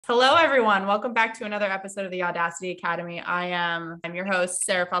Hello, everyone. Welcome back to another episode of the Audacity Academy. I'm your host,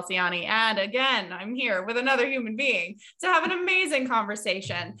 Sarah Falciani. And again, I'm here with another human being to have an amazing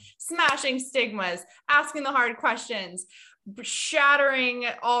conversation, smashing stigmas, asking the hard questions, shattering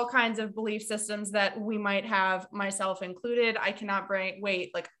all kinds of belief systems that we might have, myself included. I cannot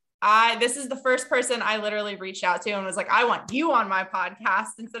wait. This is the first person I literally reached out to and was like, I want you on my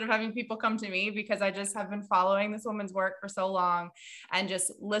podcast instead of having people come to me, because I just have been following this woman's work for so long and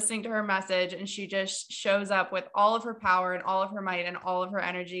just listening to her message. And she just shows up with all of her power and all of her might and all of her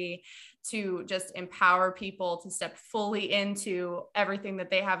energy to just empower people to step fully into everything that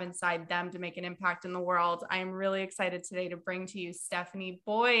they have inside them to make an impact in the world. I am really excited today to bring to you Stephanie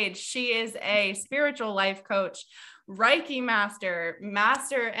Boyd. She is a spiritual life coach, Reiki master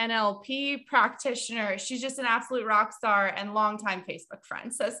NLP practitioner. She's just an absolute rock star and longtime Facebook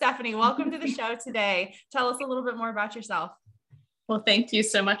friend. So Stephanie, welcome to the show today. Tell us a little bit more about yourself. Well, thank you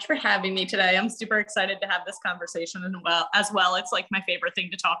so much for having me today. I'm super excited to have this conversation as well. It's like my favorite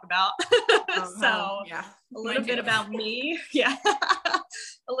thing to talk about. Yeah, a little bit about me. Yeah.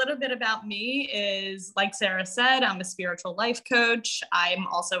 A little bit about me is, like Sarah said, I'm a spiritual life coach. I'm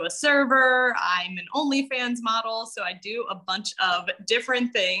also a server. I'm an OnlyFans model. So I do a bunch of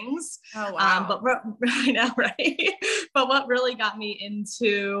different things. Oh, wow. But I know, right? But what really got me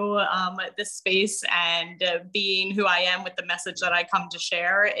into this space and being who I am with the message that I come to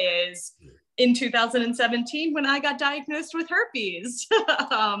share is in 2017 when I got diagnosed with herpes.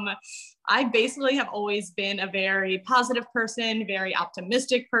 I basically have always been a very positive person, very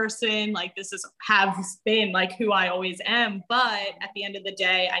optimistic person. Like has been like who I always am. But at the end of the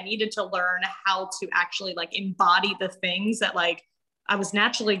day, I needed to learn how to actually like embody the things that like I was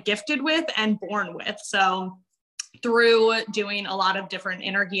naturally gifted with and born with. So through doing a lot of different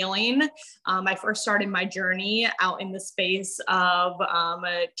inner healing, I first started my journey out in the space of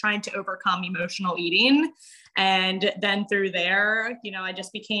trying to overcome emotional eating. And then through there, I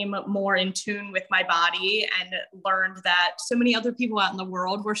just became more in tune with my body and learned that so many other people out in the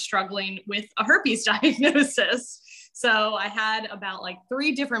world were struggling with a herpes diagnosis. So I had about like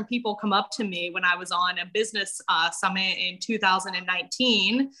 3 different people come up to me when I was on a business summit in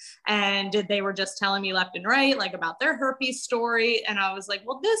 2019. And they were just telling me left and right, like about their herpes story. And I was like,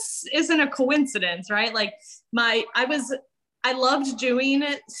 well, this isn't a coincidence, right? Like I loved doing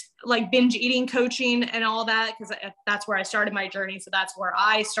it, like binge eating coaching and all that, because that's where I started my journey. So that's where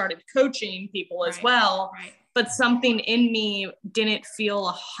I started coaching people as well. Right. But something in me didn't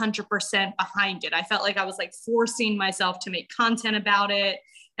feel 100% behind it. I felt like I was like forcing myself to make content about it.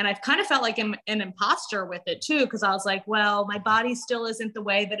 And I've kind of felt like I'm an imposter with it too, because I was like, well, my body still isn't the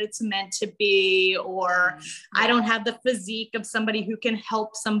way that it's meant to be, or I don't have the physique of somebody who can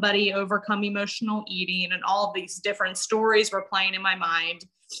help somebody overcome emotional eating, and all of these different stories were playing in my mind.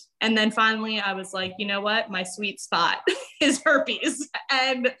 And then finally I was like, you know what? My sweet spot is herpes.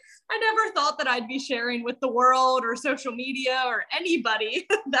 And I never thought that I'd be sharing with the world or social media or anybody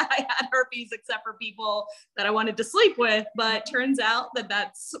that I had herpes, except for people that I wanted to sleep with. But turns out that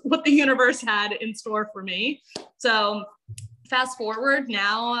that's what the universe had in store for me. So fast forward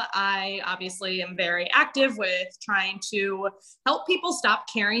now, I obviously am very active with trying to help people stop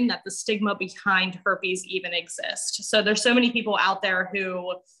caring that the stigma behind herpes even exists. So there's so many people out there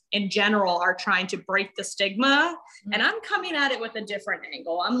who in general are trying to break the stigma. And I'm coming at it with a different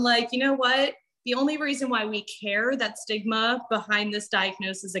angle. I'm like, you know what? The only reason why we care that stigma behind this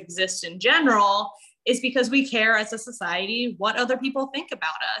diagnosis exists in general is because we care as a society what other people think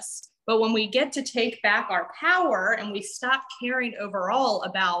about us. But when we get to take back our power and we stop caring overall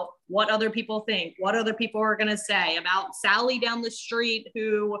about what other people think, what other people are going to say about Sally down the street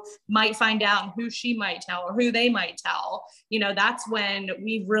who might find out and who she might tell or who they might tell, that's when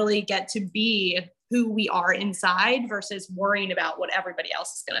we really get to be who we are inside versus worrying about what everybody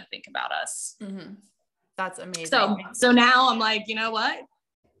else is going to think about us. Mm-hmm. That's amazing. So now I'm like, you know what?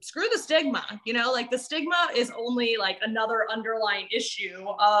 Screw the stigma, like the stigma is only like another underlying issue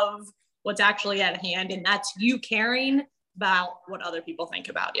of what's actually at hand. And that's you caring about what other people think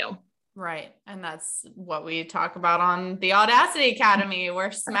about you. Right. And that's what we talk about on the Audacity Academy.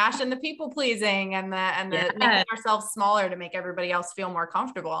 We're smashing the people pleasing and the making ourselves smaller to make everybody else feel more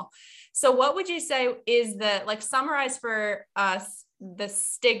comfortable. So what would you say is summarize for us the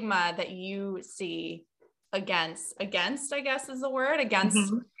stigma that you see against, I guess is the word,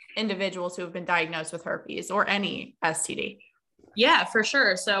 against individuals who have been diagnosed with herpes or any STD? Yeah, for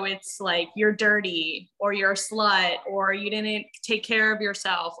sure. So it's like you're dirty or you're a slut or you didn't take care of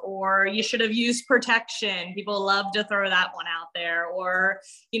yourself or you should have used protection. People love to throw that one out there, or,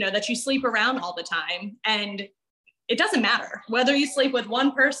 that you sleep around all the time. And it doesn't matter whether you sleep with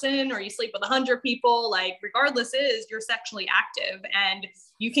one person or you sleep with 100 people, like regardless is you're sexually active, and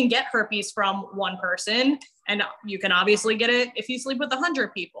you can get herpes from one person, and you can obviously get it if you sleep with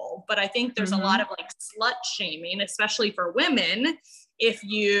 100 people. But I think there's a lot of like slut shaming, especially for women, if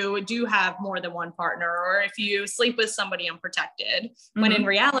you do have more than one partner, or if you sleep with somebody unprotected, when in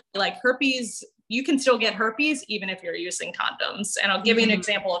reality, like herpes, you can still get herpes even if you're using condoms. And I'll give you an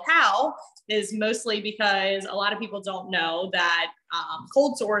example of how, is mostly because a lot of people don't know that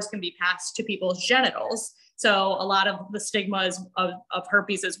cold sores can be passed to people's genitals. So a lot of the stigmas of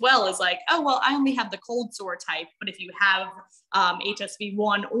herpes as well is like, oh, well, I only have the cold sore type. But if you have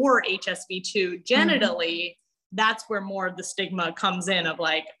HSV1 or HSV2 genitally, that's where more of the stigma comes in of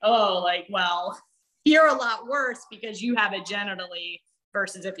like, oh, like, well, you're a lot worse because you have it genitally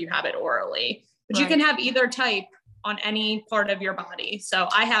versus if you have it orally. But you can have either type on any part of your body. So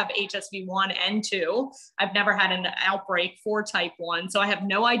I have HSV1 and 2. I've never had an outbreak for type 1. So I have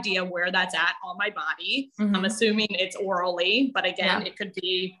no idea where that's at on my body. I'm assuming it's orally, but again, it could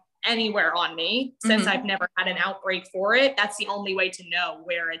be anywhere on me. Since I've never had an outbreak for it, that's the only way to know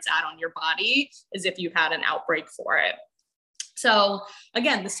where it's at on your body, is if you've had an outbreak for it. So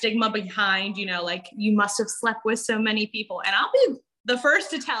again, the stigma behind, you know, like you must have slept with so many people. And I'll be the first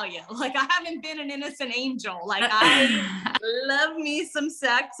to tell you, like, I haven't been an innocent angel. Like, I love me some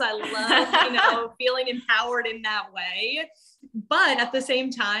sex. I love, you know, feeling empowered in that way. But at the same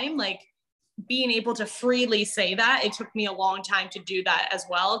time, like, being able to freely say that, it took me a long time to do that as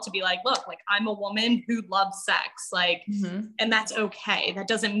well, to be like, look, like, I'm a woman who loves sex, like, and that's okay. That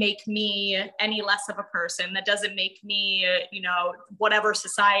doesn't make me any less of a person. That doesn't make me, you know, whatever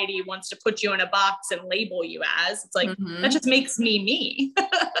society wants to put you in a box and label you as. It's like, that just makes me.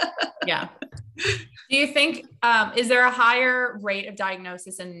 Yeah. Do you think, is there a higher rate of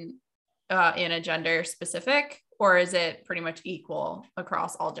diagnosis in a gender specific, or is it pretty much equal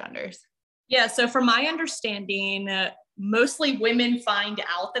across all genders? Yeah. So from my understanding, mostly women find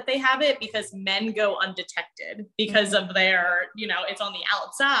out that they have it because men go undetected because of their, you know, it's on the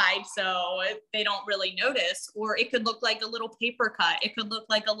outside. So they don't really notice, or it could look like a little paper cut. It could look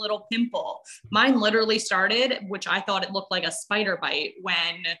like a little pimple. Mine literally started, which I thought it looked like a spider bite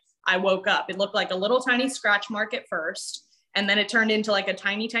when I woke up. It looked like a little tiny scratch mark at first. And then it turned into like a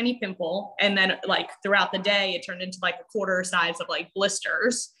tiny, tiny pimple. And then like throughout the day, it turned into like a quarter size of like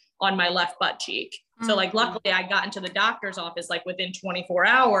blisters on my left butt cheek. So like, luckily I got into the doctor's office like within 24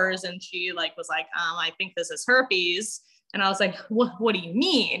 hours, and she like was like, I think this is herpes. And I was like, what do you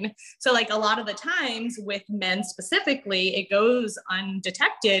mean? So like a lot of the times with men specifically, it goes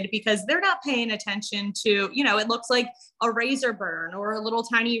undetected because they're not paying attention to, you know, it looks like a razor burn or a little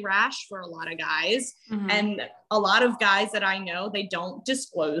tiny rash for a lot of guys. And a lot of guys that I know, they don't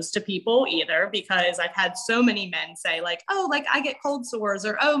disclose to people either, because I've had so many men say like, oh, like I get cold sores,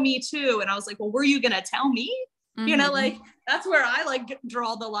 or, oh, me too. And I was like, well, were you going to tell me? You know, like that's where I like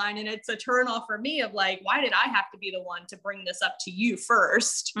draw the line. And it's a turn off for me of like, why did I have to be the one to bring this up to you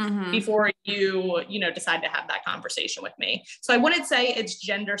first before you know, decide to have that conversation with me? So I wouldn't say it's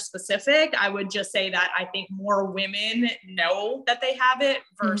gender specific. I would just say that I think more women know that they have it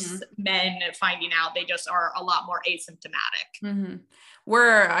versus men finding out. They just are a lot more asymptomatic.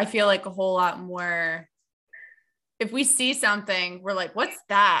 I feel like a whole lot more, if we see something, we're like, what's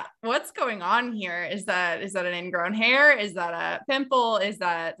that? What's going on here? Is that an ingrown hair? Is that a pimple? did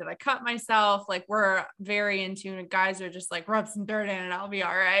I cut myself? Like, we're very in tune. Guys are just like, rub some dirt in and I'll be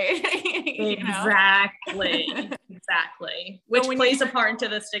all right. Exactly. Which plays a part into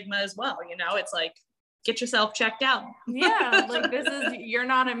the stigma as well. You know, it's like, get yourself checked out. Yeah. Like, you're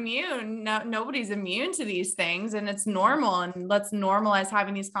not immune. No, nobody's immune to these things, and it's normal. And let's normalize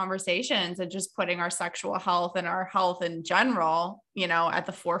having these conversations and just putting our sexual health and our health in general, you know, at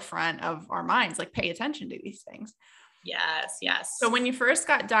the forefront of our minds. Like, pay attention to these things. Yes. So when you first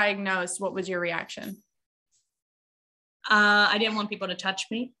got diagnosed, what was your reaction? I didn't want people to touch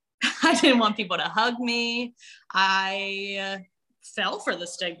me. I didn't want people to hug me. I fell for the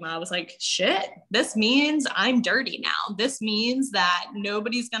stigma. I was like, shit, this means I'm dirty now. This means that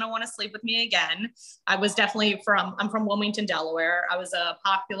nobody's going to want to sleep with me again. I'm from Wilmington, Delaware. I was a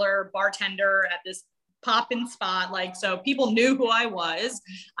popular bartender at this pop-in spot. Like, so people knew who I was.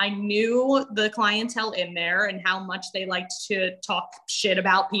 I knew the clientele in there and how much they liked to talk shit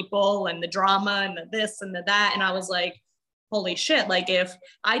about people and the drama and the this and the that. And I was like, holy shit, like if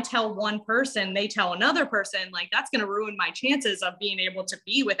I tell one person, they tell another person, like that's going to ruin my chances of being able to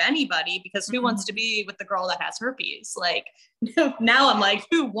be with anybody, because who wants to be with the girl that has herpes? Like now I'm like,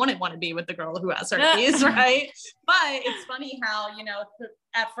 who wouldn't want to be with the girl who has herpes, right? But it's funny how,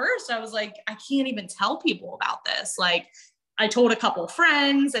 at first I was like, I can't even tell people about this. Like I told a couple of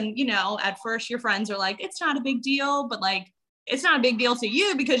friends, and, at first your friends are like, it's not a big deal, but like, it's not a big deal to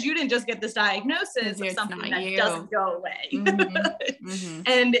you because you didn't just get this diagnosis of something that doesn't go away.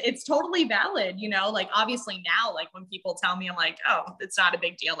 And it's totally valid, like obviously now, like when people tell me, I'm like, oh, it's not a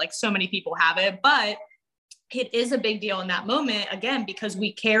big deal. Like so many people have it, but it is a big deal in that moment, again, because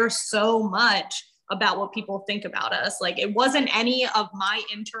we care so much about what people think about us. Like it wasn't any of my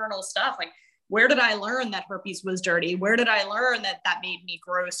internal stuff. Like, where did I learn that herpes was dirty? Where did I learn that made me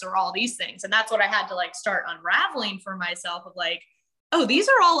gross, or all these things? And that's what I had to like start unraveling for myself of like, oh, these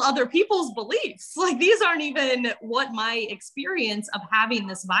are all other people's beliefs. Like these aren't even what my experience of having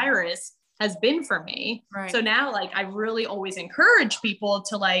this virus has been for me. Right. So now like I really always encourage people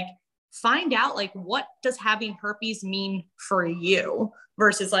to like find out like, what does having herpes mean for you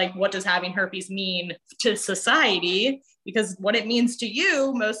versus like, what does having herpes mean to society? Because what it means to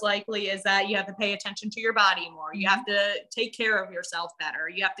you most likely is that you have to pay attention to your body more. You have to take care of yourself better.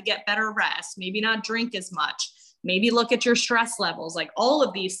 You have to get better rest, maybe not drink as much, maybe look at your stress levels, like all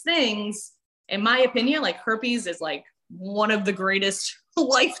of these things. In my opinion, like herpes is like one of the greatest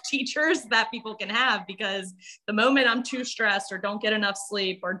life teachers that people can have, because the moment I'm too stressed or don't get enough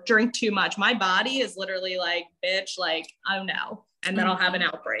sleep or drink too much, my body is literally like, bitch, like, oh no. And then I'll have an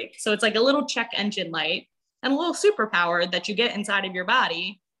outbreak. So it's like a little check engine light and a little superpower that you get inside of your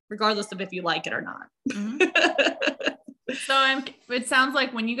body, regardless of if you like it or not. So it sounds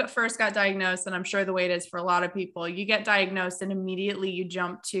like when you first got diagnosed, and I'm sure the way it is for a lot of people, you get diagnosed and immediately you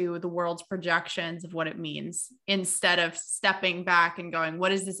jump to the world's projections of what it means, instead of stepping back and going, what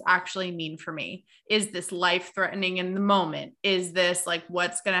does this actually mean for me? Is this life-threatening in the moment? Is this like,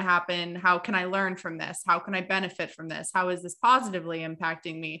 what's going to happen? How can I learn from this? How can I benefit from this? How is this positively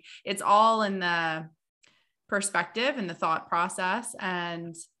impacting me? It's all in the perspective and the thought process,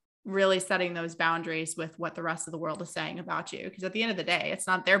 and really setting those boundaries with what the rest of the world is saying about you. Because at the end of the day, it's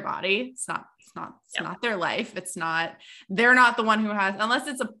not their body. It's not their life. They're not the one who has, unless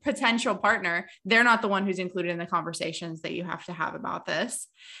it's a potential partner, they're not the one who's included in the conversations that you have to have about this.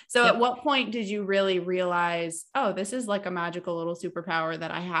 So at what point did you really realize, oh, this is like a magical little superpower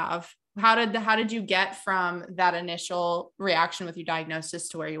that I have? How did you get from that initial reaction with your diagnosis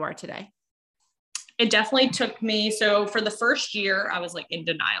to where you are today? It definitely took me. So for the first year, I was like in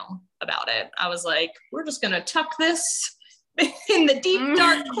denial about it. I was like, we're just going to tuck this in the deep,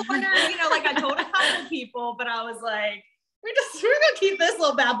 dark corner. Like I told a couple people, but I was like, we're going to keep this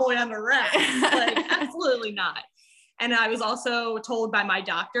little bad boy under wraps. Like, absolutely not. And I was also told by my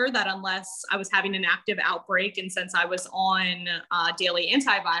doctor that unless I was having an active outbreak, and since I was on daily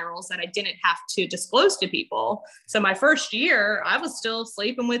antivirals, that I didn't have to disclose to people. So my first year, I was still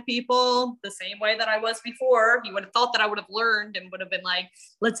sleeping with people the same way that I was before. You would have thought that I would have learned and would have been like,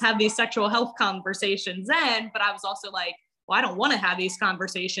 let's have these sexual health conversations then. But I was also like, well, I don't want to have these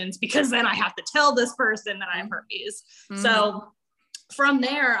conversations because then I have to tell this person that I have herpes. So from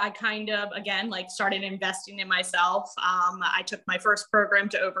there, I kind of, again, like started investing in myself. I took my first program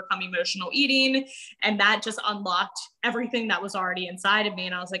to overcome emotional eating, and that just unlocked everything that was already inside of me.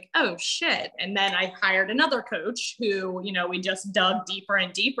 And I was like, oh shit. And then I hired another coach who, we just dug deeper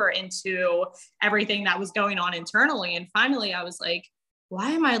and deeper into everything that was going on internally. And finally I was like,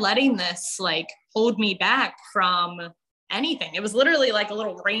 why am I letting this like hold me back from anything? It was literally like a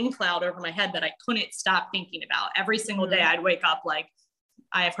little rain cloud over my head that I couldn't stop thinking about. Every single day I'd wake up like,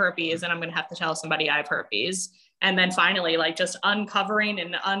 I have herpes and I'm going to have to tell somebody I have herpes. And then finally, like just uncovering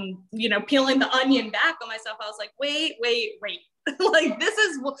and peeling the onion back on myself. I was like, wait. Like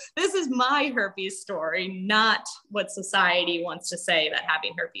this is my herpes story, not what society wants to say that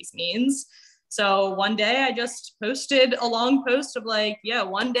having herpes means. So one day I just posted a long post of like,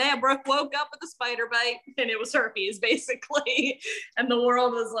 one day I woke up with a spider bite and it was herpes basically. And the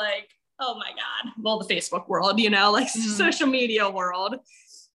world was like, oh my God. Well, the Facebook world, social media world.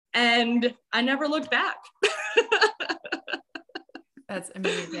 And I never looked back. That's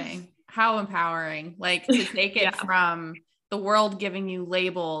amazing. How empowering, like to take it from the world giving you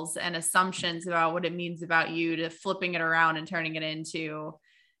labels and assumptions about what it means about you to flipping it around and turning it into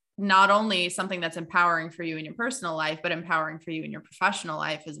not only something that's empowering for you in your personal life, but empowering for you in your professional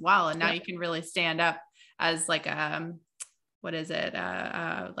life as well. And now you can really stand up as like like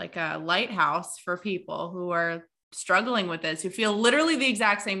a lighthouse for people who are struggling with this, who feel literally the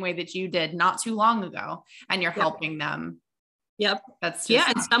exact same way that you did not too long ago. And you're helping them Yep. That's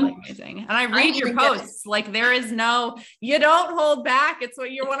just yeah, amazing. And I read your posts, like there is no, you don't hold back. It's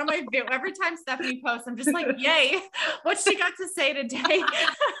what you're one of my, every time Stephanie posts, I'm just like, yay, what's she got to say today?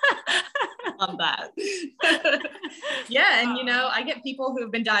 On that. Yeah. And, I get people who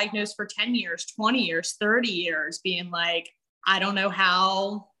have been diagnosed for 10 years, 20 years, 30 years being like, I don't know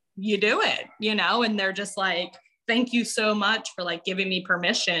how you do it, and they're just like, thank you so much for like giving me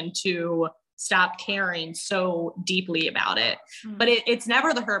permission to stop caring so deeply about it. But it's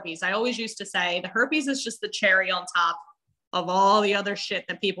never the herpes. I always used to say the herpes is just the cherry on top of all the other shit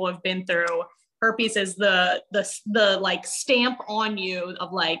that people have been through. Herpes is the like stamp on you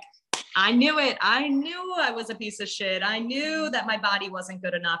of like, I knew it. I knew I was a piece of shit. I knew that my body wasn't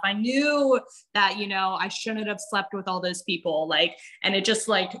good enough. I knew that, I shouldn't have slept with all those people. Like, and it just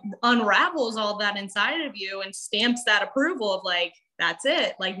like unravels all that inside of you and stamps that approval of like, that's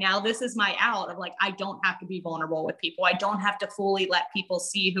it. Like, now this is my out of like, I don't have to be vulnerable with people. I don't have to fully let people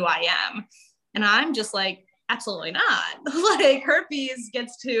see who I am. And I'm just like, absolutely not. Like, herpes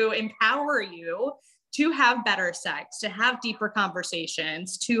gets to empower you to have better sex, to have deeper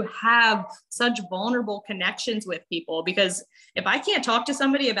conversations, to have such vulnerable connections with people. Because if I can't talk to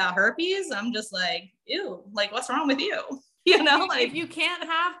somebody about herpes, I'm just like, ew, like, what's wrong with you? Like, if you can't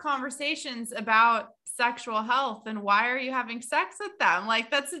have conversations about sexual health, then why are you having sex with them?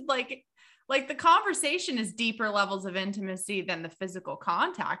 Like, that's like the conversation is deeper levels of intimacy than the physical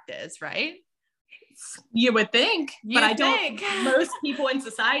contact is, right? You would think, but I don't. Most people in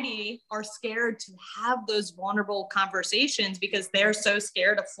society are scared to have those vulnerable conversations because they're so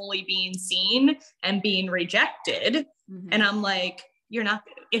scared of fully being seen and being rejected. And I'm like,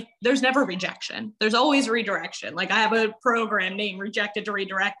 if there's never rejection, there's always redirection. Like, I have a program named Rejected to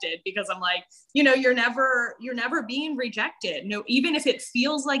Redirected because I'm like, you're never being rejected. No, even if it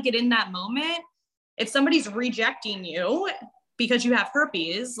feels like it in that moment, if somebody's rejecting you because you have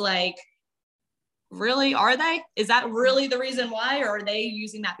herpes, like, really, are they? Is that really the reason why? Or are they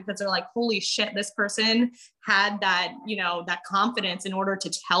using that because they're like, holy shit, this person had that, that confidence in order to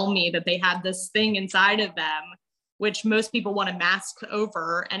tell me that they had this thing inside of them, which most people want to mask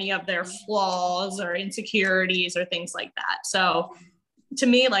over any of their flaws or insecurities or things like that. So to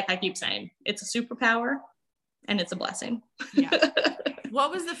me, like I keep saying, it's a superpower and it's a blessing. Yeah.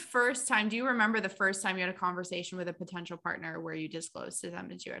 What was the first time? Do you remember the first time you had a conversation with a potential partner where you disclosed to them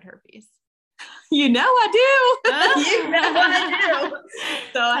that you had herpes? I do. I do.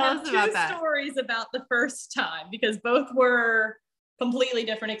 So I have two stories about the first time because both were completely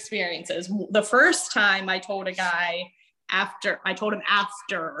different experiences. The first time I told him after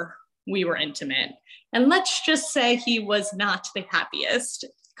we were intimate, and let's just say he was not the happiest.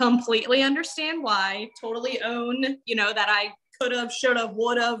 Completely understand why. Totally own, that I could have, should have,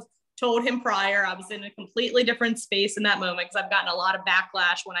 would have told him prior. I was in a completely different space in that moment because I've gotten a lot of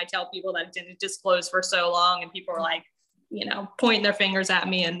backlash when I tell people that I didn't disclose for so long, and people are like, pointing their fingers at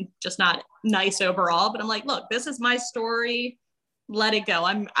me and just not nice overall. But I'm like, look, this is my story. Let it go.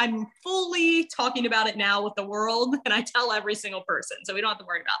 I'm fully talking about it now with the world, and I tell every single person, so we don't have to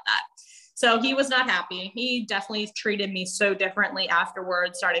worry about that. So he was not happy. He definitely treated me so differently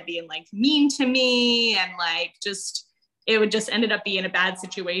afterwards, started being like mean to me, and like it would just ended up being a bad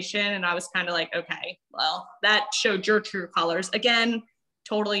situation. And I was kind of like, okay, well, that showed your true colors. Again,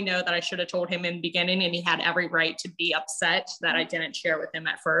 totally know that I should have told him in the beginning, and he had every right to be upset that I didn't share with him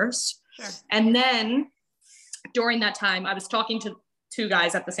at first. Sure. And then during that time, I was talking to two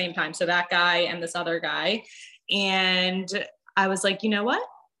guys at the same time. So that guy and this other guy. And I was like, you know what?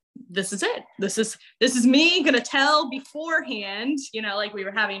 This is it. This is me gonna tell beforehand, like we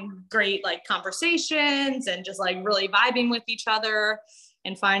were having great like conversations and just like really vibing with each other.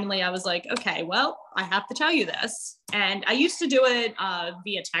 And finally I was like, okay, well, I have to tell you this. And I used to do it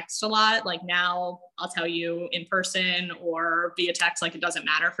via text a lot. Like, now I'll tell you in person or via text, like it doesn't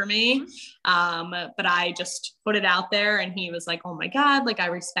matter for me. But I just put it out there, and he was like, oh my God, like I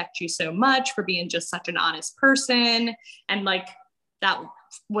respect you so much for being just such an honest person. And like, that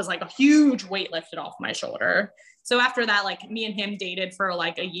was like a huge weight lifted off my shoulder. So after that, like me and him dated for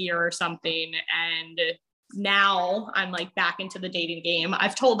like a year or something. And now I'm like back into the dating game.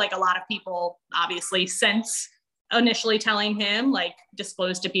 I've told like a lot of people, obviously, since initially telling him, like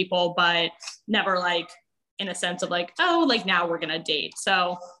disclosed to people, but never like in a sense of like, oh, like now we're going to date.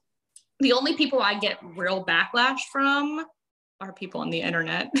 So the only people I get real backlash from are people on the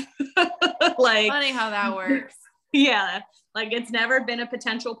internet. Like, funny how that works. Yeah. Like, it's never been a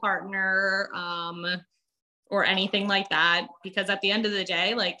potential partner or anything like that, because at the end of the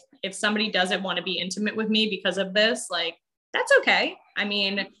day, like if somebody doesn't want to be intimate with me because of this, like that's okay. I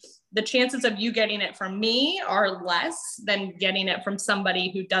mean, the chances of you getting it from me are less than getting it from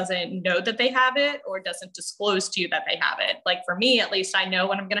somebody who doesn't know that they have it or doesn't disclose to you that they have it. Like for me, at least, I know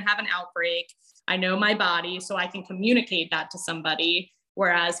when I'm going to have an outbreak. I know my body, so I can communicate that to somebody.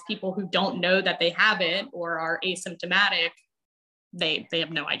 Whereas people who don't know that they have it or are asymptomatic, they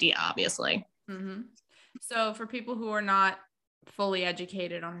have no idea, obviously. Mm-hmm. So for people who are not fully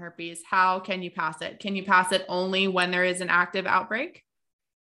educated on herpes, how can you pass it? Can you pass it only when there is an active outbreak?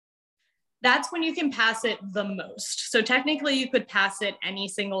 That's when you can pass it the most. So technically you could pass it any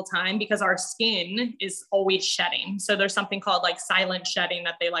single time because our skin is always shedding. So there's something called like silent shedding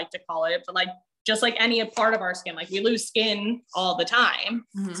that they like to call it, but like just like any part of our skin, like we lose skin all the time.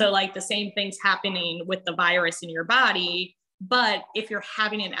 Mm-hmm. So like the same thing's happening with the virus in your body. But if you're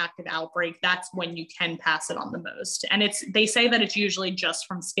having an active outbreak, that's when you can pass it on the most. And they say that it's usually just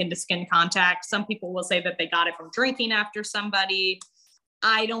from skin to skin contact. Some people will say that they got it from drinking after somebody.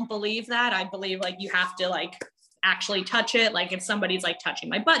 I don't believe that. I believe like you have to like actually touch it. Like if somebody's like touching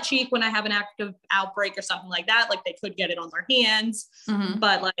my butt cheek when I have an active outbreak or something like that, like they could get it on their hands. Mm-hmm.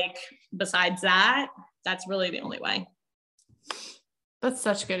 But like besides that, that's really the only way. That's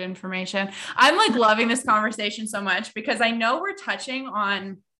such good information. I'm like loving this conversation so much because I know we're touching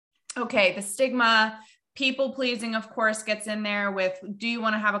on, okay, the stigma, people pleasing, of course, gets in there with, do you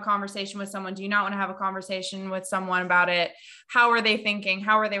want to have a conversation with someone? Do you not want to have a conversation with someone about it? How are they thinking?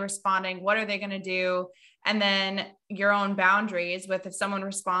 How are they responding? What are they going to do? And then your own boundaries with if someone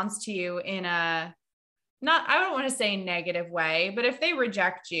responds to you in a, not, I don't want to say negative way, but if they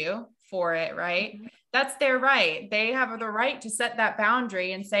reject you for it, right? Mm-hmm. That's their right. They have the right to set that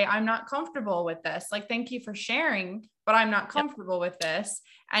boundary and say, I'm not comfortable with this. Like, thank you for sharing, but I'm not comfortable with this.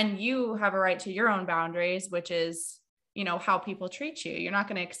 And you have a right to your own boundaries, which is, you know, how people treat you. You're not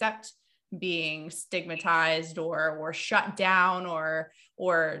going to accept being stigmatized or shut down or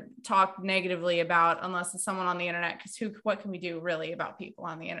talk negatively about unless it's someone on the internet. Because what can we do really about people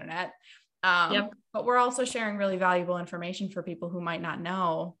on the internet? But we're also sharing really valuable information for people who might not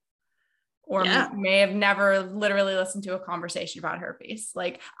know or may have never literally listened to a conversation about herpes.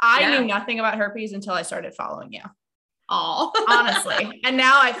 Like I knew nothing about herpes until I started following you. Oh, honestly. And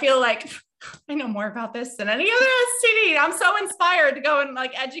now I feel like I know more about this than any other STD. I'm so inspired to go and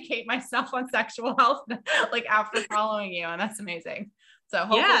like educate myself on sexual health, like after following you. And that's amazing. So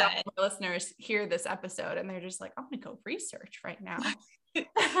hopefully our listeners hear this episode and they're just like, I'm going to go research right now. Yeah.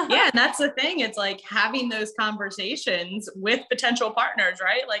 And that's the thing. It's like having those conversations with potential partners,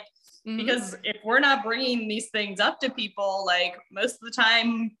 right? Like, because if we're not bringing these things up to people, like most of the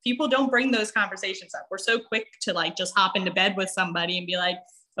time people don't bring those conversations up. We're so quick to like just hop into bed with somebody and be like,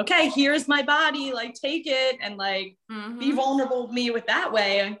 okay, here's my body, like take it and like be vulnerable with me with that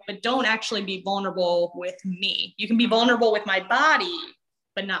way, but don't actually be vulnerable with me. You can be vulnerable with my body,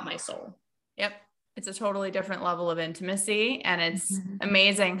 but not my soul. Yep. It's a totally different level of intimacy. And it's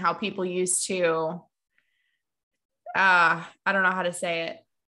amazing how people used to, I don't know how to say it.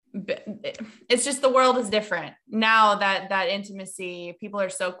 It's just the world is different now that intimacy, people are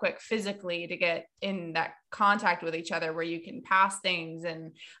so quick physically to get in that contact with each other where you can pass things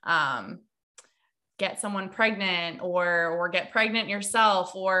and get someone pregnant or get pregnant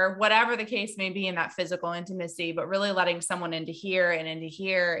yourself or whatever the case may be in that physical intimacy, but really letting someone into here and into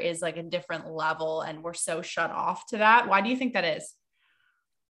here is like a different level. And we're so shut off to that. Why do you think that is?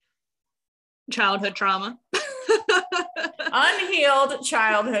 Childhood trauma. Unhealed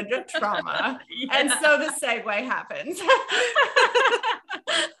childhood trauma. And so the segue happens.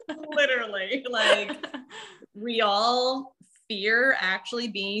 Literally, like we all fear actually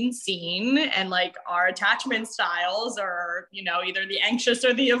being seen, and like our attachment styles are, you know, either the anxious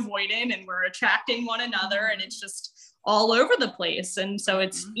or the avoidant, and we're attracting one another, and it's just all over the place. And so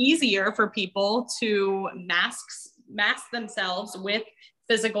it's easier for people to mask themselves with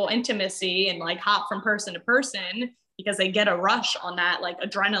physical intimacy and like hop from person to person because they get a rush on that like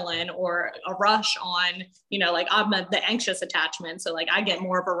adrenaline or a rush on, you know, like I'm the anxious attachment. So like I get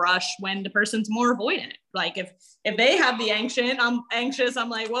more of a rush when the person's more avoidant. Like if they have the I'm anxious, I'm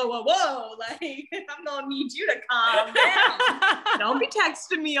like, whoa, like I'm gonna need you to calm down. Don't be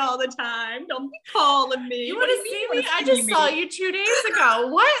texting me all the time. Don't be calling me. You want to see me? I just saw you 2 days ago.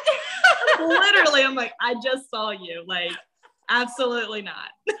 What? Literally, I'm like, I just saw you. Like, absolutely not.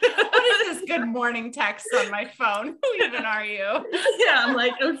 What is this good morning text on my phone? Who even are you? Yeah, I'm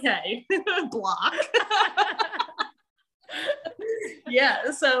like, okay, block.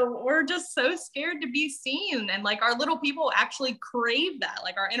 Yeah, so we're just so scared to be seen. And like our little people actually crave that.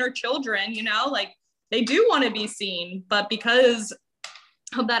 Like our inner children, you know, like they do want to be seen, but because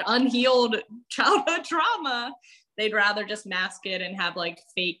of that unhealed childhood trauma, they'd rather just mask it and have like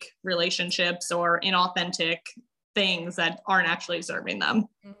fake relationships or inauthentic things that aren't actually serving them.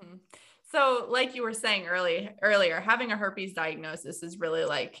 Mm-hmm. So like you were saying earlier, having a herpes diagnosis is really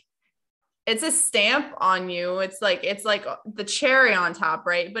like, it's a stamp on you. It's like the cherry on top,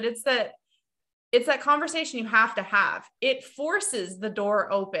 right? But it's that conversation you have to have. It forces the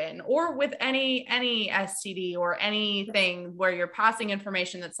door open, or with any STD or anything where you're passing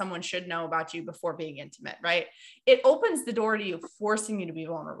information that someone should know about you before being intimate, right? It opens the door to you, forcing you to be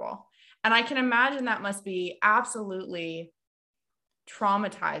vulnerable. And I can imagine that must be absolutely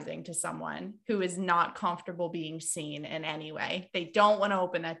traumatizing to someone who is not comfortable being seen in any way. They don't want to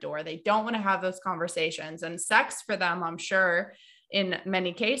open that door. They don't want to have those conversations. And sex for them, I'm sure, in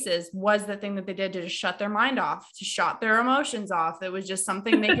many cases, was the thing that they did to just shut their mind off, to shut their emotions off. It was just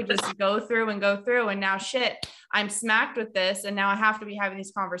something they could just go through. And now shit, I'm smacked with this. And now I have to be having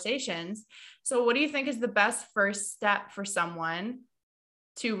these conversations. So what do you think is the best first step for someone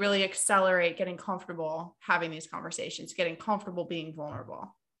to really accelerate getting comfortable having these conversations, getting comfortable being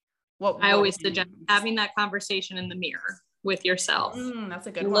vulnerable? I always suggest having that conversation in the mirror with yourself. That's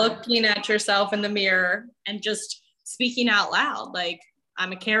a good one. Looking at yourself in the mirror and just speaking out loud, like,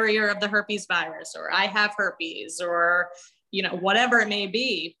 I'm a carrier of the herpes virus, or I have herpes, or, you know, whatever it may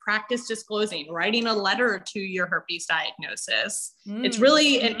be. Practice disclosing, writing a letter to your herpes diagnosis. It's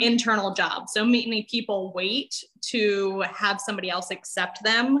really an internal job. So many people wait to have somebody else accept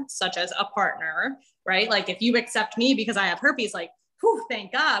them, such as a partner, right? Like, if you accept me because I have herpes, like, whew,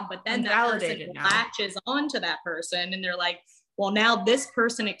 thank God. But then that person latches onto that person and they're like, well, now this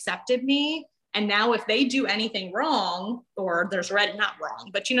person accepted me. And now if they do anything wrong, or there's not wrong,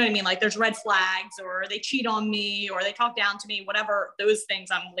 but you know what I mean? Like, there's red flags, or they cheat on me, or they talk down to me, whatever those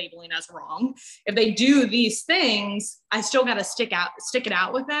things I'm labeling as wrong. If they do these things, I still got to stick it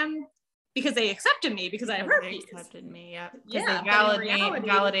out with them because they accepted me because I have herpes. They accepted me. Yep. Yeah. They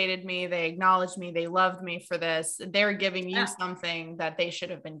validated me. They acknowledged me. They loved me for this. They're giving you something that they should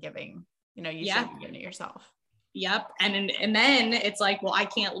have been giving. You know, you should have given it yourself. Yep. And then it's like, well, I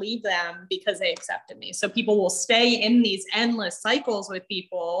can't leave them because they accepted me. So people will stay in these endless cycles with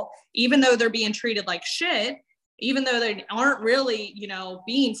people, even though they're being treated like shit, even though they aren't really, you know,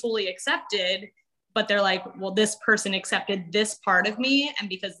 being fully accepted, but they're like, well, this person accepted this part of me. And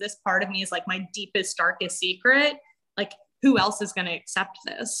because this part of me is like my deepest, darkest secret, like, who else is going to accept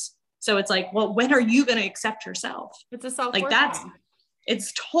this? So it's like, well, when are you going to accept yourself? It's a self-worth like thing.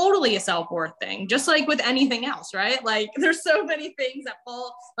 It's totally a self-worth thing, just like with anything else, right? Like, there's so many things that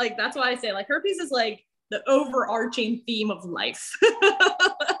fall, like, that's why I say, like, herpes is like the overarching theme of life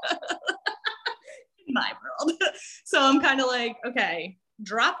in my world. So I'm kind of like, okay,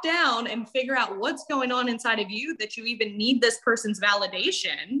 drop down and figure out what's going on inside of you that you even need this person's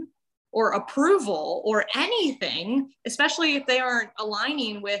validation or approval or anything, especially if they aren't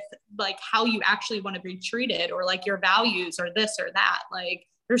aligning with like how you actually want to be treated, or like your values, or this or that. Like,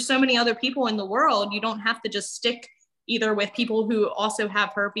 there's so many other people in the world. You don't have to just stick either with people who also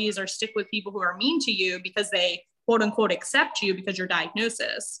have herpes, or stick with people who are mean to you because they quote unquote accept you because your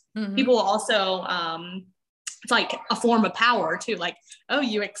diagnosis. People also, it's like a form of power too. Like, oh,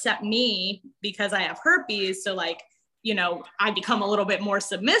 you accept me because I have herpes. So like, you know, I become a little bit more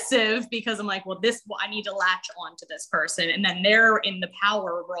submissive because I'm like, well, I need to latch on to this person. And then they're in the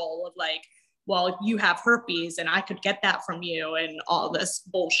power role of like, well, you have herpes and I could get that from you, and all this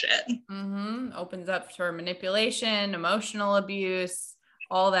bullshit. Opens up for manipulation, emotional abuse,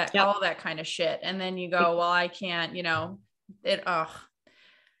 all that kind of shit. And then you go, well, I can't, you know,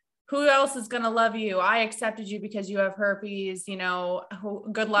 who else is going to love you? I accepted you because you have herpes, you know,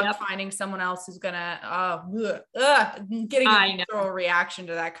 good luck finding someone else who's going to, getting a visceral reaction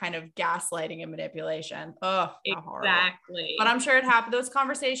to that kind of gaslighting and manipulation. Oh, how horrible. Exactly. But I'm sure it happened. Those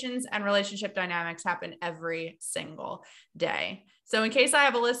conversations and relationship dynamics happen every single day. So in case I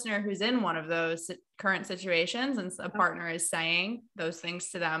have a listener who's in one of those current situations and a partner is saying those things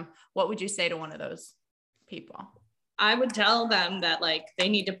to them, what would you say to one of those people? I would tell them that like they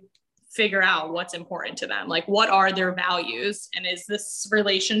need to figure out what's important to them. Like, what are their values? And is this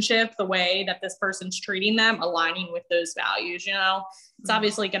relationship, the way that this person's treating them, aligning with those values? You know, it's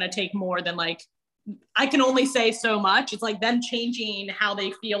obviously going to take more than like, I can only say so much. It's like them changing how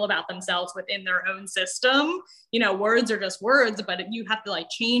they feel about themselves within their own system. You know, words are just words, but you have to like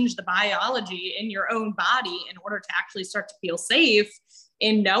change the biology in your own body in order to actually start to feel safe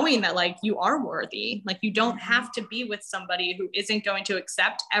in knowing that like you are worthy. Like, you don't have to be with somebody who isn't going to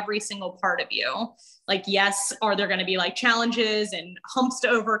accept every single part of you. Like, yes, are there going to be like challenges and humps to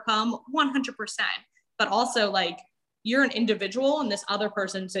overcome? 100%. But also like, you're an individual and this other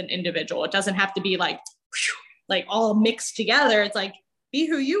person's an individual. It doesn't have to be like like all mixed together. It's like, be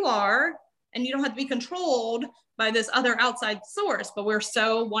who you are, and you don't have to be controlled by this other outside source, but we're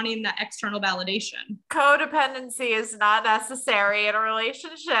so wanting that external validation. Codependency is not necessary in a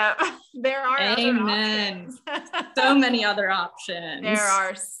relationship. There are Amen. other options. So many other options. There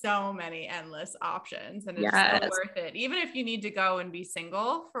are so many endless options, and it's so worth it. Even if you need to go and be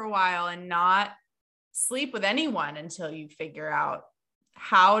single for a while and not sleep with anyone until you figure out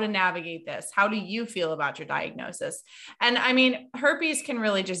how to navigate this. How do you feel about your diagnosis? And I mean, herpes can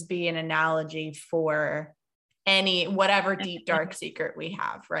really just be an analogy for whatever deep, dark secret we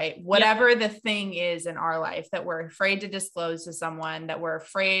have, right? Whatever the thing is in our life that we're afraid to disclose to someone, that we're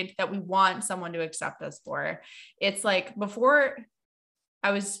afraid that we want someone to accept us for. It's like, before,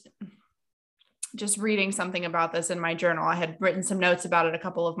 I was just reading something about this in my journal. I had written some notes about it a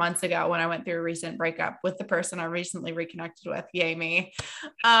couple of months ago when I went through a recent breakup with the person I recently reconnected with. Yay me.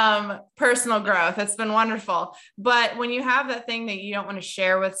 Personal growth. It's been wonderful. But when you have that thing that you don't want to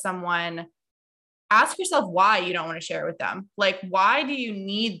share with someone, ask yourself why you don't want to share with them. Like, why do you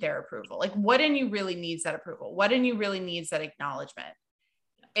need their approval? Like, what in you really needs that approval? What in you really needs that acknowledgement?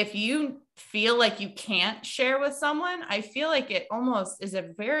 If you feel like you can't share with someone, I feel like it almost is a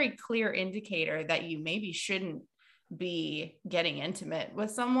very clear indicator that you maybe shouldn't be getting intimate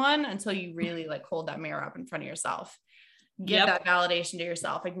with someone until you really like hold that mirror up in front of yourself. Give that validation to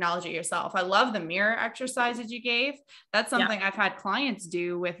yourself, acknowledge it yourself. I love the mirror exercises you gave. That's something I've had clients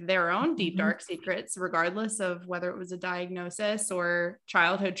do with their own deep, dark secrets, regardless of whether it was a diagnosis or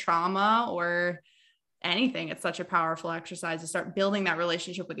childhood trauma or anything. It's such a powerful exercise to start building that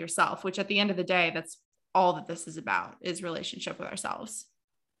relationship with yourself, which at the end of the day, that's all that this is about, is relationship with ourselves.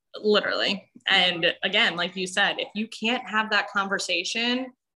 Literally. And again, like you said, if you can't have that conversation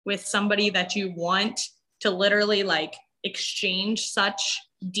with somebody that you want to literally like exchange such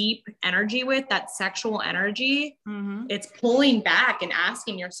deep energy with, that sexual energy, it's pulling back and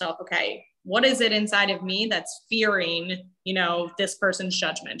asking yourself, okay, what is it inside of me that's fearing, you know, this person's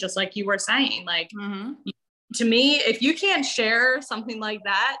judgment? Just like you were saying, like, to me, if you can't share something like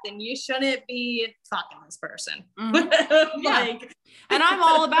that, then you shouldn't be fucking this person. Like, and I'm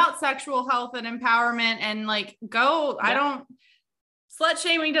all about sexual health and empowerment, and like, slut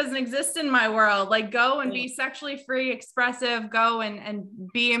shaming doesn't exist in my world. Like, go and be sexually free, expressive, go and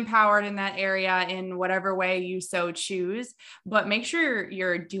be empowered in that area in whatever way you so choose, but make sure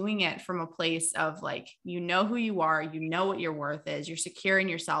you're doing it from a place of like, you know who you are, you know what your worth is, you're secure in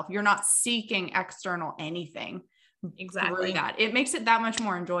yourself. You're not seeking external anything. Through that. It makes it that much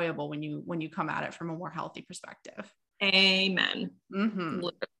more enjoyable when you come at it from a more healthy perspective. Amen.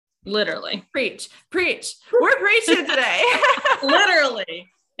 Literally. Preach. We're preaching today. Literally.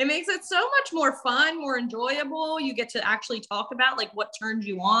 It makes it so much more fun, more enjoyable. You get to actually talk about like what turns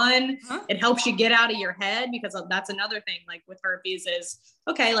you on. It helps you get out of your head, because that's another thing like with herpes is,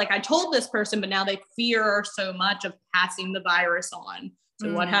 okay, like I told this person, but now they fear so much of passing the virus on.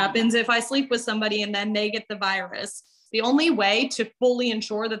 So what happens if I sleep with somebody and then they get the virus? The only way to fully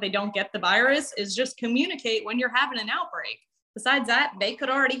ensure that they don't get the virus is just communicate when you're having an outbreak. Besides that, they could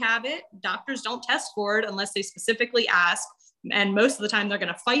already have it. Doctors don't test for it unless they specifically ask. And most of the time they're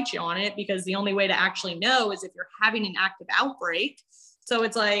going to fight you on it, because the only way to actually know is if you're having an active outbreak. So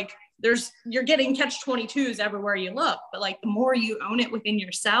it's like, you're getting catch-22s everywhere you look, but like the more you own it within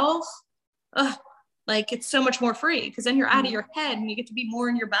yourself, like it's so much more free, because then you're out of your head and you get to be more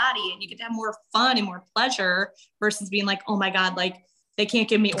in your body and you get to have more fun and more pleasure, versus being like, oh my God, like they can't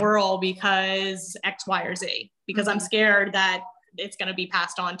give me oral because X, Y, or Z, because I'm scared that it's going to be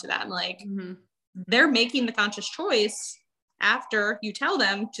passed on to them. Like they're making the conscious choice after you tell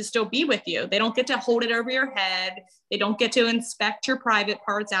them to still be with you. They don't get to hold it over your head. They don't get to inspect your private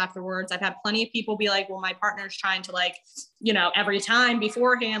parts afterwards. I've had plenty of people be like, well, my partner's trying to like, you know, every time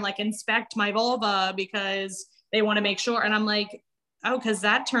beforehand, like inspect my vulva because they want to make sure. And I'm like, oh, because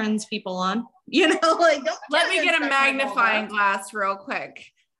that turns people on, you know, like, let me get a magnifying glass real quick.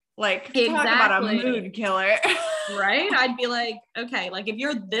 Like, talk about a mood killer. Right? I'd be like, okay, like if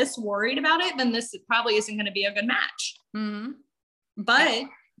you're this worried about it, then this probably isn't going to be a good match. But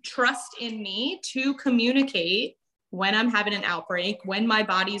trust in me to communicate when I'm having an outbreak, when my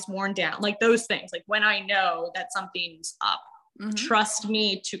body's worn down, like those things, like when I know that something's up. Trust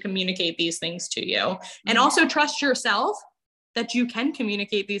me to communicate these things to you. And also trust yourself that you can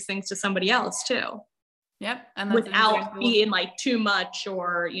communicate these things to somebody else too. Yep. And without being like too much,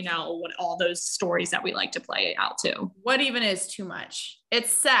 or, you know, what all those stories that we like to play out too. What even is too much? It's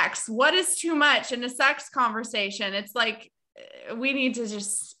sex. What is too much in a sex conversation? It's like, we need to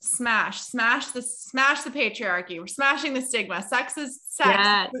just smash the patriarchy. We're smashing the stigma. Sex is sex.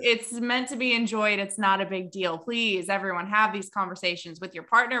 Yes. It's meant to be enjoyed. It's not a big deal. Please, everyone, have these conversations with your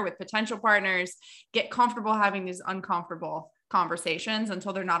partner, with potential partners. Get comfortable having these uncomfortable conversations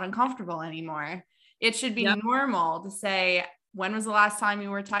until they're not uncomfortable anymore. It should be normal to say, when was the last time you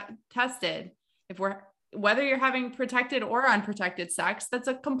were tested? Whether you're having protected or unprotected sex, that's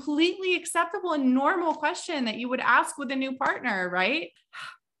a completely acceptable and normal question that you would ask with a new partner, right?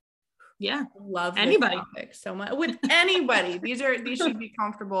 Yeah. Love anybody this topic so much with anybody. These should be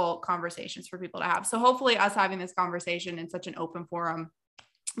comfortable conversations for people to have. So hopefully us having this conversation in such an open forum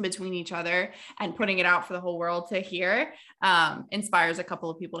between each other and putting it out for the whole world to hear inspires a couple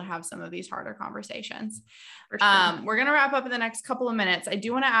of people to have some of these harder conversations. Sure. We're going to wrap up in the next couple of minutes. I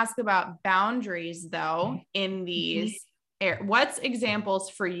do want to ask about boundaries though, in these what's examples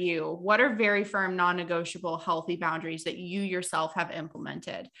for you? What are very firm, non-negotiable, healthy boundaries that you yourself have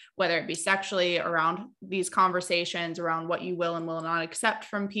implemented, whether it be sexually, around these conversations, around what you will and will not accept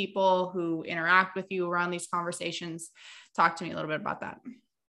from people who interact with you around these conversations? Talk to me a little bit about that.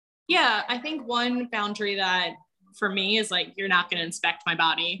 Yeah, I think one boundary that for me is like, you're not going to inspect my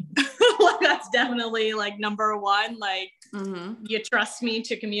body. Like, that's definitely like number one. Like, you trust me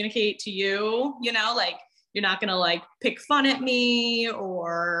to communicate to you, you know, like, you're not going to like pick fun at me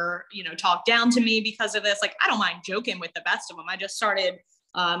or, you know, talk down to me because of this. Like, I don't mind joking with the best of them. I just started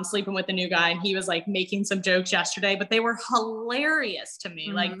sleeping with the new guy and he was like making some jokes yesterday, but they were hilarious to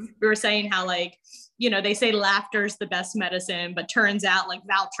me. Like, we were saying how like, you know, they say laughter's the best medicine, but turns out like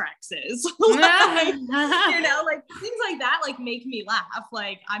Valtrex is. Like, you know, like things like that, like make me laugh.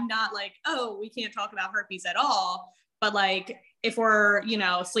 Like, I'm not like, oh, we can't talk about herpes at all. But like, if we're, you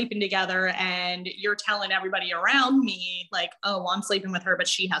know, sleeping together and you're telling everybody around me, like, oh, well, I'm sleeping with her, but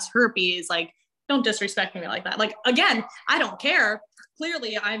she has herpes, like, don't disrespect me like that. Like, again, I don't care.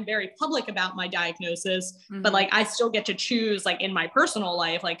 Clearly, I'm very public about my diagnosis, but like, I still get to choose, like, in my personal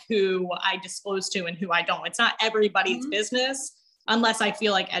life, like who I disclose to and who I don't. It's not everybody's business unless I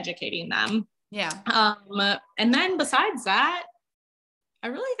feel like educating them. Yeah. And then besides that, I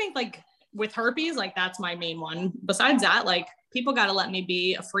really think like with herpes, like that's my main one. Besides that, like people got to let me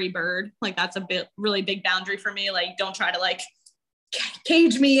be a free bird. Like that's a really big boundary for me. Like, don't try to like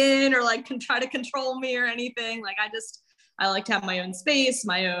cage me in or like try to control me or anything. Like, I like to have my own space,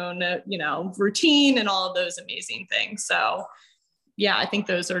 my own, you know, routine and all of those amazing things. So yeah, I think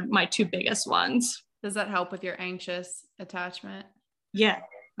those are my two biggest ones. Does that help with your anxious attachment? Yeah.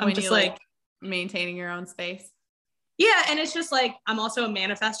 I'm just like maintaining your own space. Yeah. And it's just like, I'm also a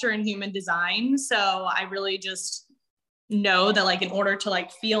manifestor in human design. So I really just know that like, in order to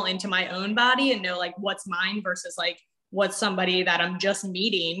like feel into my own body and know like what's mine versus like what's somebody that I'm just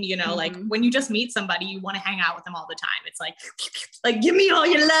meeting, you know, like when you just meet somebody, you want to hang out with them all the time. It's like, give me all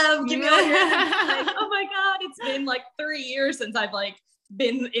your love, give me all your, like, oh my God, it's been like 3 years since I've like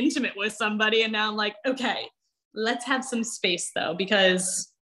been intimate with somebody. And now I'm like, okay, let's have some space though,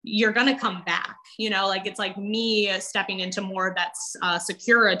 because you're going to come back, you know, like it's like me stepping into more of that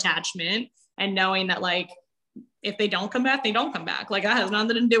secure attachment and knowing that like, if they don't come back, they don't come back. Like, that has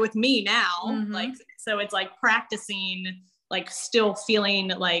nothing to do with me now. Like, so it's like practicing, like still feeling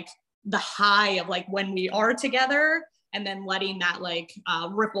like the high of like when we are together and then letting that like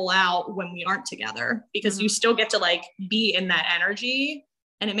ripple out when we aren't together, because you still get to like be in that energy.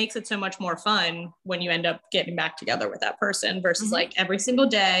 And it makes it so much more fun when you end up getting back together with that person versus like every single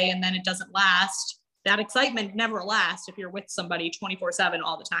day. And then it doesn't last. That excitement never lasts if you're with somebody 24/7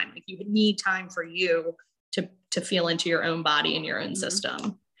 all the time. Like, you need time for you to feel into your own body and your own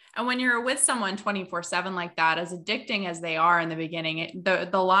system. And when you're with someone 24/7 like that, as addicting as they are in the beginning,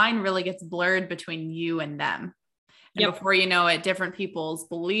 the line really gets blurred between you and them. And before you know it, different people's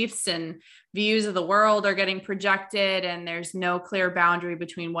beliefs and views of the world are getting projected, and there's no clear boundary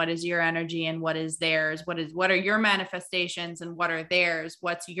between what is your energy and what is theirs. What are your manifestations and what are theirs?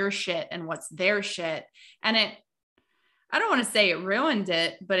 What's your shit and what's their shit? And I don't want to say it ruined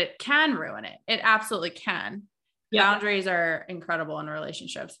it, but it can ruin it. It absolutely can. Boundaries are incredible in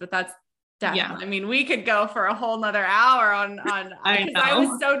relationships, but that's definitely, I mean, we could go for a whole nother hour on, because I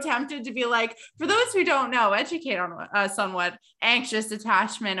was so tempted to be like, for those who don't know, educate on us on what anxious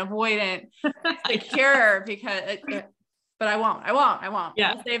attachment, avoidant, secure, because, but I won't.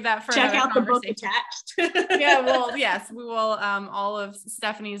 Yeah. We'll save that for check another out the book attached. Yeah. Well, yes, we will. All of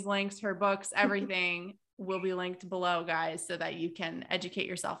Stephanie's links, her books, everything will be linked below, guys, so that you can educate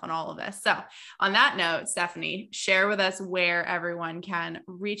yourself on all of this. So on that note, Stephanie, share with us where everyone can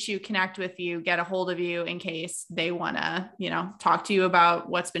reach you, connect with you, get a hold of you in case they want to, you know, talk to you about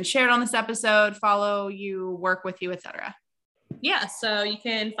what's been shared on this episode, follow you, work with you, etc. Yeah, so you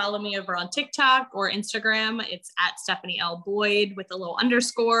can follow me over on TikTok or Instagram. It's at Stephanie L. Boyd with a little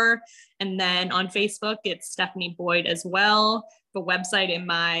underscore. And then on Facebook, it's Stephanie Boyd as well. The website in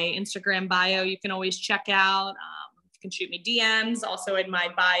my Instagram bio, you can always check out. You can shoot me DMs. Also in my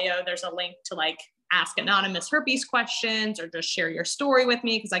bio, there's a link to like ask anonymous herpes questions or just share your story with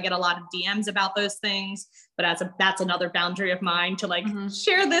me, because I get a lot of DMs about those things. But that's another boundary of mine to like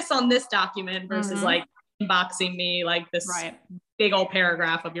share this on this document versus like inboxing me like this big old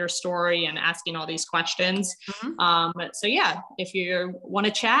paragraph of your story and asking all these questions. So yeah, if you want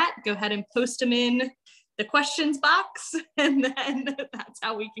to chat, go ahead and post them in the questions box, and then that's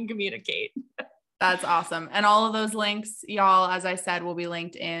how we can communicate. That's awesome. And all of those links, y'all, as I said, will be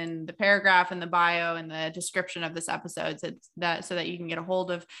linked in the paragraph in the bio and the description of this episode. So that you can get a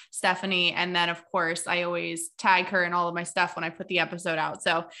hold of Stephanie. And then of course, I always tag her in all of my stuff when I put the episode out.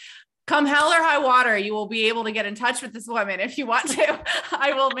 So come hell or high water, you will be able to get in touch with this woman if you want to.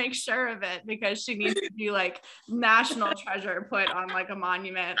 I will make sure of it, because she needs to be like national treasure put on like a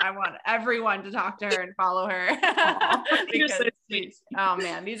monument. I want everyone to talk to her and follow her. Because oh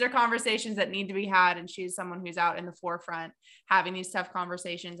man, these are conversations that need to be had. And she's someone who's out in the forefront having these tough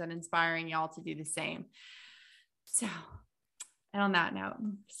conversations and inspiring y'all to do the same. So, and on that note,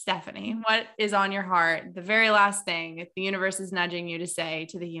 Stephanie, what is on your heart? The very last thing the universe is nudging you to say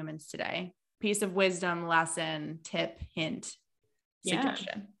to the humans today. Piece of wisdom, lesson, tip, hint,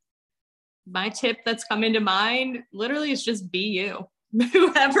 suggestion. My tip that's come into mind literally is just be you.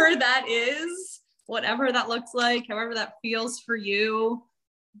 Whoever that is, whatever that looks like, however that feels for you,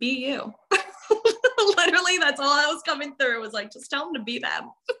 be you. Literally, that's all that was coming through. It was like, just tell them to be them.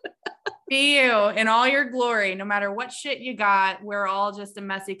 Be you in all your glory, no matter what shit you got. We're all just a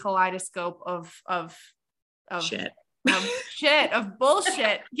messy kaleidoscope of shit, of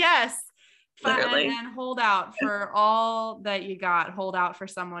bullshit. Yes. Literally. And hold out for all that you got. Hold out for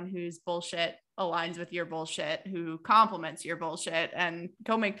someone whose bullshit aligns with your bullshit, who complements your bullshit, and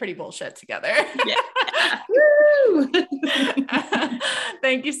go make pretty bullshit together. Yeah. Woo!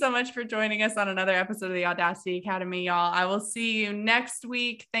 Thank you so much for joining us on another episode of the Audacity Academy, y'all. I will see you next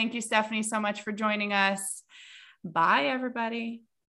week. Thank you, Stephanie, so much for joining us. Bye, everybody.